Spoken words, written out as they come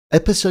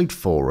Episode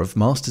 4 of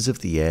Masters of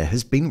the Air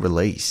has been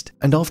released,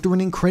 and after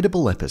an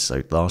incredible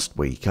episode last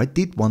week, I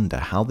did wonder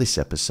how this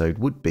episode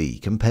would be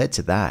compared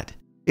to that.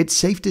 It's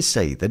safe to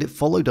say that it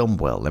followed on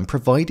well and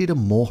provided a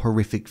more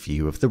horrific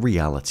view of the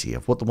reality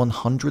of what the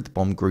 100th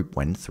Bomb Group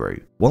went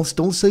through, whilst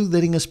also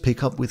letting us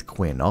pick up with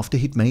Quinn after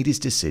he'd made his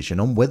decision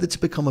on whether to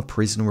become a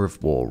prisoner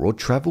of war or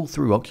travel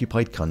through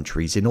occupied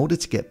countries in order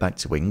to get back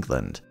to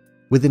England.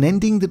 With an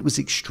ending that was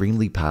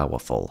extremely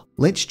powerful,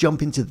 let's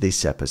jump into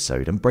this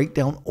episode and break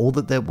down all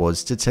that there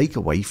was to take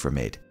away from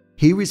it.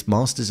 Here is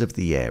Masters of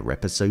the Air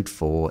Episode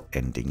 4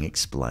 Ending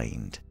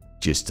Explained.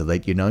 Just to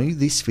let you know,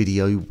 this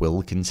video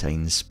will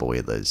contain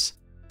spoilers.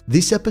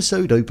 This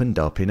episode opened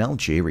up in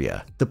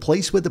Algeria, the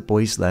place where the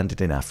boys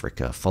landed in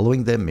Africa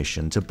following their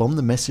mission to bomb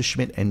the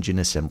Messerschmitt engine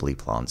assembly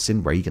plants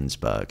in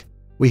Regensburg.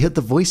 We had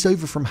the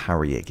voiceover from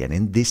Harry again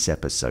in this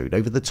episode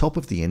over the top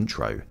of the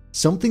intro,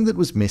 something that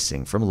was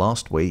missing from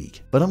last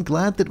week, but I'm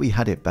glad that we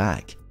had it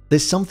back.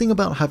 There's something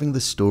about having the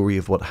story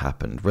of what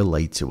happened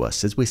relate to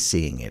us as we're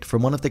seeing it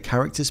from one of the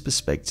characters'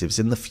 perspectives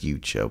in the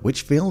future,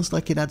 which feels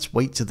like it adds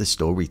weight to the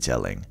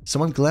storytelling,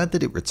 so I'm glad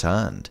that it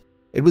returned.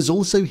 It was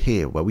also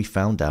here where we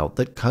found out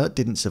that Curt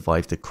didn't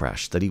survive the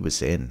crash that he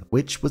was in,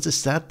 which was a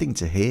sad thing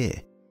to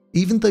hear.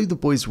 Even though the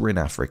boys were in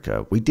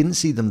Africa, we didn't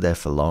see them there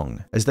for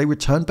long, as they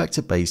returned back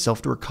to base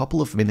after a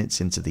couple of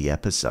minutes into the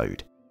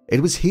episode.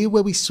 It was here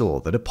where we saw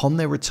that upon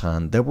their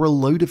return, there were a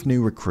load of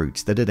new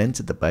recruits that had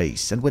entered the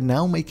base and were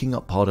now making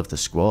up part of the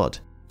squad.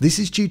 This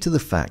is due to the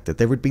fact that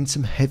there had been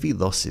some heavy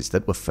losses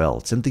that were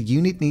felt and the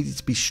unit needed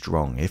to be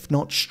strong, if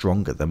not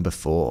stronger than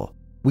before.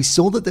 We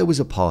saw that there was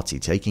a party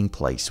taking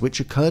place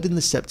which occurred in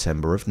the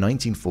September of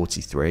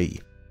 1943.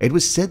 It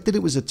was said that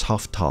it was a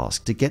tough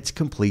task to get to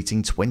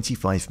completing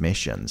 25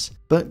 missions,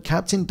 but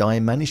Captain Dye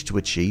managed to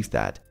achieve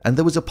that, and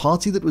there was a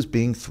party that was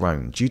being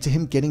thrown due to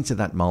him getting to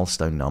that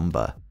milestone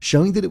number,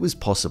 showing that it was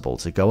possible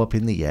to go up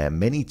in the air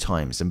many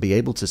times and be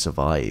able to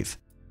survive.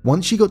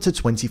 Once you got to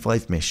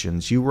 25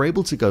 missions, you were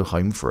able to go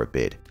home for a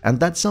bit,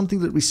 and that's something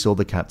that we saw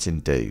the captain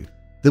do.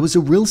 There was a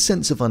real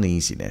sense of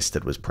uneasiness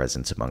that was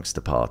present amongst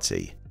the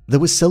party. There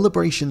were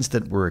celebrations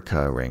that were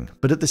occurring,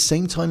 but at the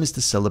same time as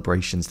the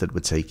celebrations that were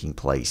taking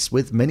place,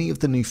 with many of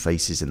the new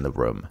faces in the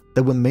room,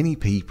 there were many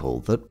people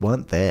that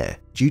weren't there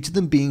due to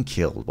them being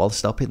killed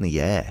whilst up in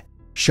the air,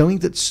 showing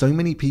that so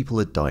many people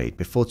had died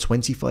before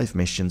 25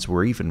 missions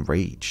were even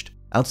reached.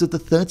 Out of the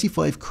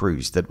 35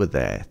 crews that were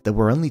there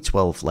were only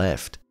 12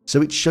 left,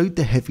 so it showed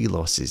the heavy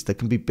losses that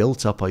can be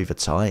built up over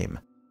time.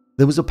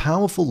 There was a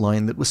powerful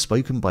line that was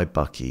spoken by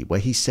Bucky where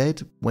he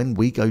said, "When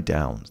we go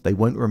down, they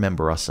won't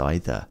remember us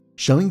either,"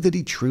 showing that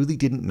he truly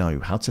didn't know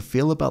how to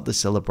feel about the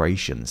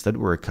celebrations that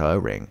were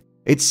occurring.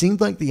 It seemed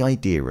like the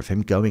idea of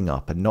him going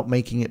up and not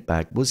making it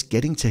back was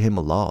getting to him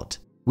a lot.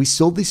 We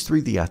saw this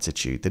through the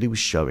attitude that he was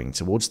showing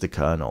towards the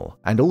Colonel,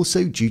 and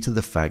also due to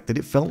the fact that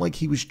it felt like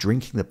he was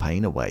drinking the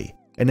pain away,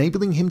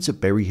 enabling him to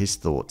bury his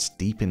thoughts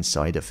deep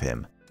inside of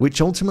him,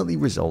 which ultimately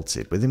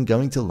resulted with him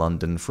going to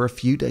London for a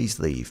few days'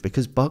 leave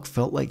because Buck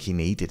felt like he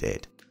needed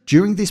it.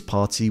 During this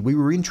party, we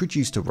were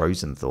introduced to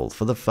Rosenthal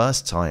for the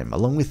first time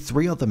along with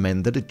 3 other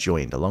men that had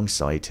joined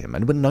alongside him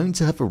and were known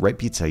to have a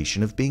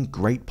reputation of being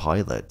great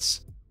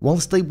pilots.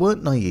 Whilst they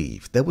weren't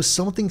naive, there was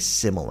something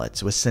similar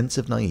to a sense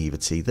of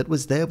naivety that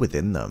was there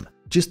within them,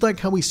 just like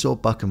how we saw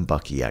Buck and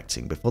Bucky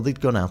acting before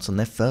they'd gone out on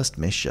their first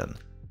mission.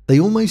 They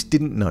almost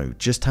didn't know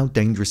just how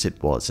dangerous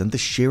it was and the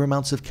sheer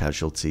amounts of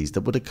casualties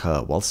that would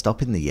occur whilst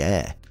up in the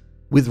air.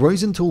 With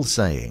Rosenthal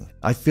saying,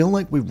 "I feel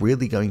like we're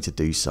really going to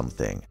do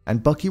something,"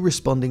 and Bucky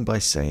responding by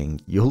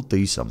saying, "You'll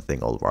do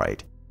something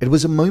alright." It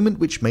was a moment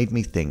which made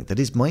me think that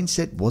his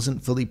mindset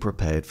wasn't fully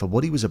prepared for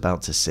what he was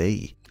about to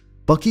see.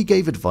 Bucky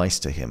gave advice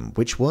to him,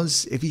 which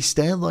was, if you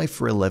stay alive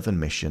for 11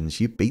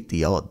 missions, you beat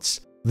the odds.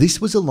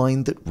 This was a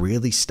line that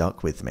really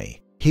stuck with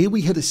me. Here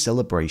we had a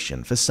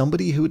celebration for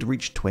somebody who had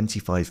reached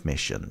 25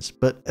 missions,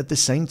 but at the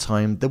same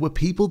time, there were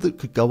people that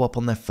could go up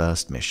on their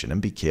first mission and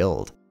be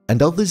killed,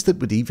 and others that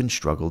would even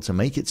struggle to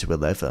make it to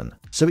 11.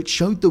 So it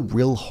showed the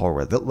real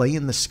horror that lay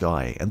in the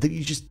sky and that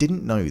you just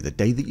didn't know the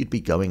day that you'd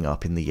be going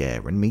up in the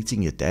air and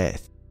meeting your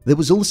death. There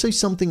was also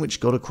something which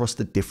got across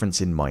the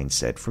difference in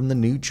mindset from the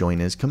new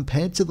joiners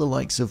compared to the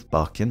likes of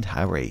Buck and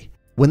Harry.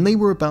 When they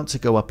were about to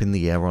go up in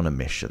the air on a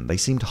mission, they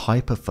seemed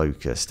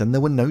hyper-focused and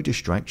there were no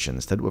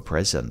distractions that were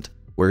present.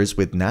 Whereas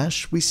with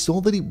Nash, we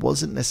saw that he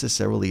wasn't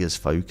necessarily as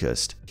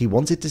focused. He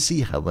wanted to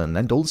see Helen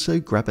and also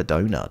grab a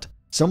donut.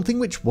 Something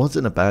which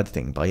wasn't a bad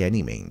thing by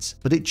any means,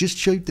 but it just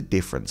showed the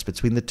difference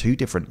between the two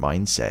different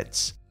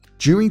mindsets.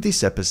 During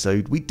this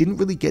episode, we didn't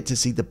really get to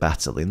see the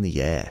battle in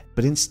the air,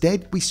 but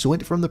instead we saw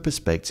it from the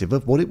perspective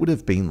of what it would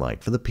have been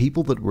like for the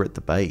people that were at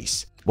the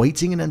base,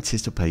 waiting in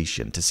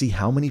anticipation to see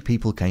how many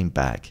people came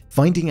back,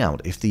 finding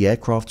out if the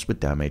aircrafts were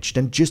damaged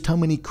and just how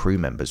many crew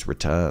members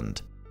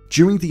returned.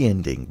 During the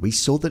ending, we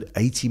saw that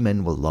 80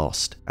 men were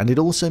lost, and it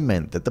also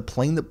meant that the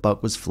plane that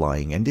Buck was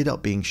flying ended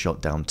up being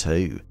shot down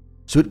too.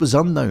 So it was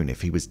unknown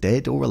if he was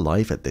dead or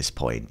alive at this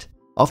point.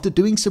 After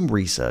doing some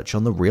research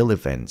on the real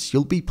events,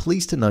 you'll be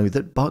pleased to know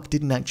that Buck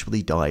didn't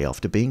actually die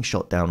after being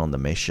shot down on the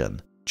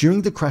mission.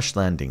 During the crash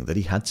landing that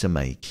he had to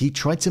make, he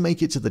tried to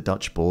make it to the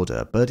Dutch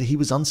border, but he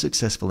was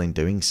unsuccessful in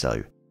doing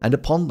so, and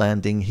upon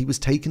landing he was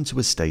taken to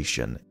a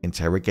station,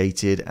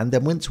 interrogated, and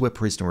then went to a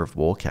prisoner of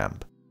war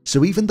camp.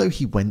 So even though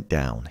he went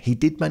down, he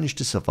did manage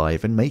to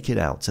survive and make it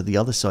out to the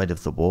other side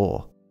of the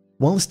war.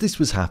 Whilst this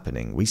was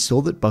happening, we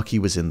saw that Bucky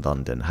was in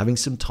London having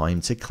some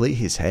time to clear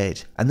his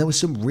head, and there were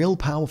some real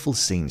powerful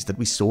scenes that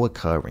we saw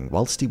occurring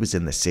whilst he was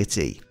in the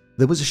city.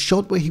 There was a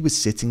shot where he was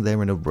sitting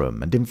there in a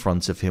room and in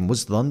front of him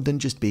was London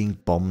just being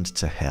bombed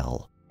to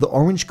hell. The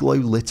orange glow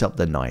lit up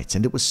the night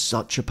and it was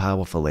such a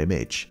powerful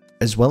image.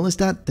 As well as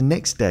that, the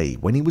next day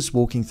when he was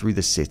walking through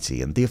the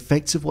city and the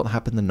effects of what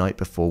happened the night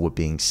before were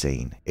being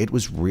seen, it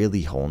was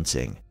really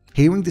haunting.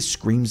 Hearing the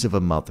screams of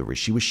a mother as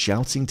she was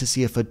shouting to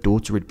see if her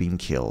daughter had been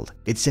killed,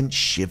 it sent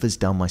shivers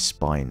down my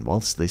spine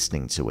whilst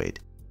listening to it.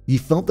 You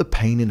felt the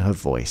pain in her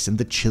voice and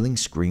the chilling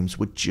screams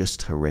were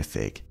just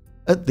horrific.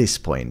 At this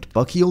point,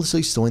 Bucky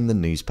also saw in the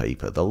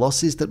newspaper the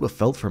losses that were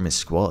felt from his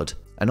squad,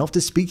 and after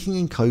speaking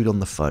in code on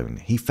the phone,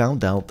 he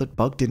found out that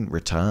Buck didn't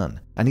return,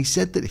 and he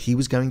said that he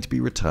was going to be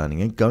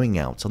returning and going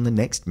out on the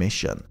next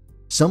mission,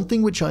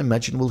 something which I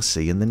imagine we'll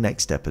see in the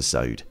next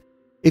episode.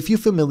 If you're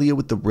familiar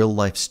with the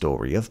real-life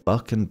story of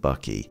Buck and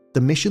Bucky, the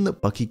mission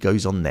that Bucky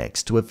goes on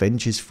next to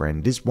avenge his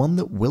friend is one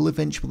that will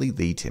eventually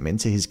lead him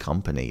into his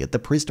company at the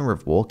prisoner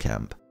of war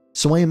camp,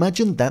 so I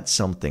imagine that's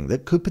something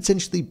that could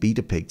potentially be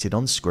depicted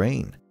on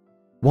screen.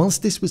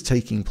 Whilst this was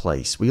taking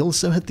place, we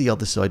also had the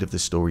other side of the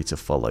story to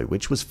follow,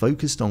 which was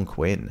focused on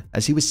Quinn,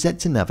 as he was set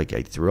to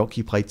navigate through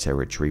occupied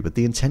territory with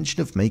the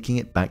intention of making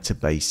it back to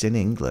base in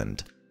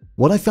England.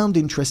 What I found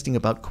interesting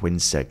about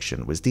Quinn's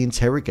section was the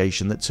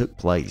interrogation that took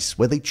place,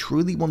 where they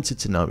truly wanted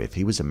to know if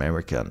he was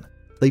American.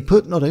 They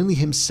put not only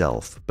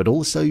himself, but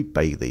also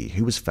Bailey,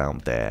 who was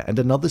found there, and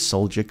another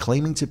soldier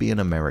claiming to be an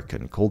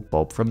American called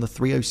Bob from the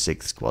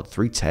 306 squad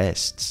through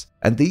tests,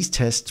 and these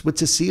tests were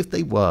to see if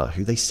they were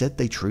who they said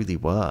they truly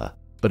were.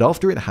 But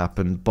after it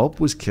happened, Bob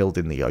was killed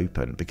in the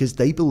open because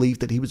they believed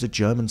that he was a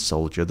German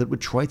soldier that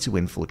would try to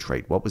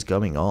infiltrate what was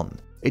going on.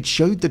 It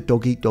showed the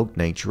dog-eat-dog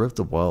nature of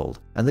the world,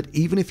 and that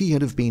even if he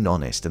had have been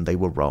honest and they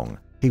were wrong,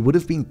 he would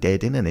have been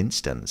dead in an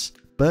instant.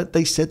 But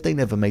they said they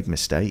never made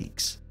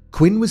mistakes.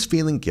 Quinn was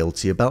feeling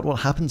guilty about what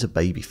happened to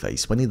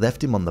Babyface when he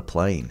left him on the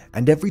plane,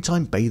 and every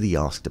time Bailey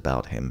asked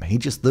about him, he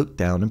just looked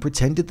down and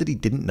pretended that he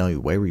didn't know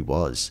where he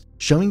was,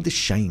 showing the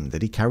shame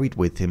that he carried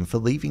with him for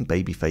leaving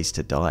Babyface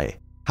to die.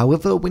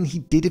 However, when he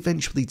did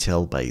eventually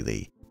tell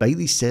Bailey,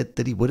 Bailey said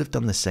that he would have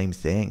done the same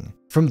thing.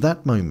 From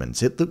that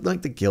moment, it looked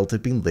like the guilt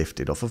had been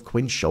lifted off of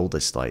Quinn's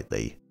shoulders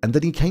slightly, and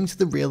that he came to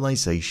the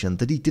realization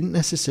that he didn't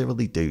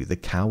necessarily do the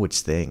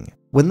coward's thing.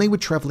 When they were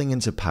traveling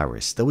into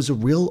Paris, there was a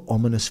real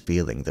ominous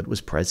feeling that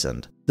was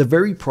present. The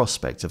very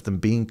prospect of them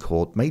being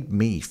caught made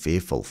me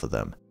fearful for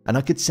them, and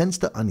I could sense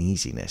the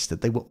uneasiness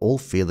that they were all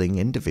feeling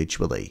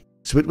individually.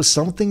 So it was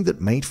something that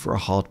made for a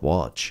hard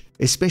watch,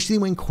 especially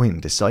when Quinn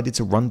decided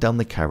to run down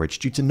the carriage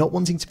due to not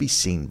wanting to be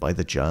seen by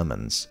the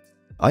Germans.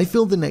 I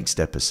feel the next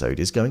episode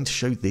is going to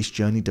show this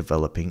journey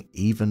developing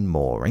even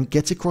more and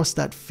get across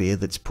that fear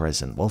that's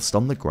present whilst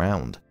on the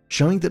ground,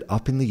 showing that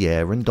up in the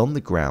air and on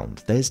the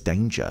ground there's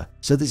danger,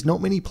 so there's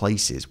not many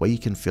places where you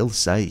can feel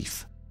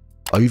safe.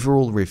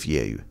 Overall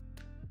review.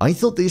 I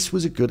thought this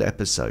was a good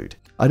episode.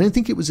 I don't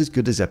think it was as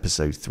good as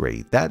episode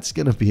 3, that's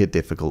going to be a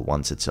difficult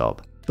one to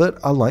top. But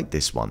I like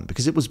this one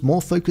because it was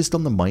more focused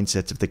on the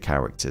mindset of the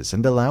characters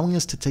and allowing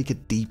us to take a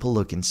deeper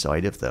look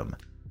inside of them.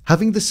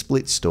 Having the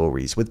split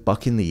stories with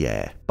Buck in the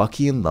air,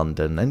 Bucky in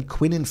London, and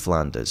Quinn in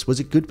Flanders was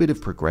a good bit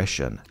of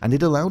progression, and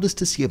it allowed us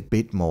to see a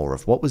bit more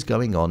of what was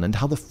going on and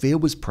how the fear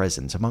was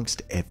present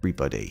amongst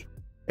everybody.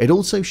 It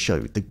also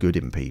showed the good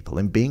in people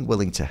and being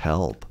willing to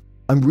help.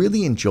 I'm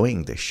really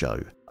enjoying this show.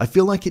 I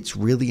feel like it's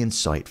really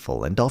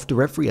insightful, and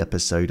after every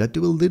episode I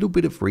do a little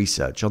bit of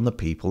research on the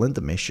people and the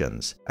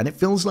missions, and it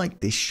feels like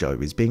this show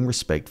is being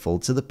respectful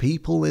to the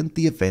people and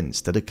the events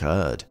that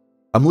occurred.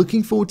 I'm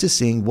looking forward to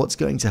seeing what's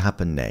going to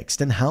happen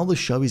next and how the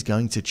show is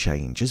going to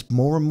change as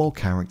more and more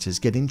characters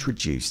get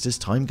introduced as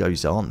time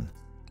goes on.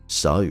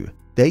 So,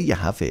 there you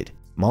have it,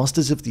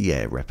 Masters of the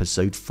Air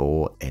Episode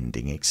 4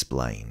 Ending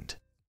Explained.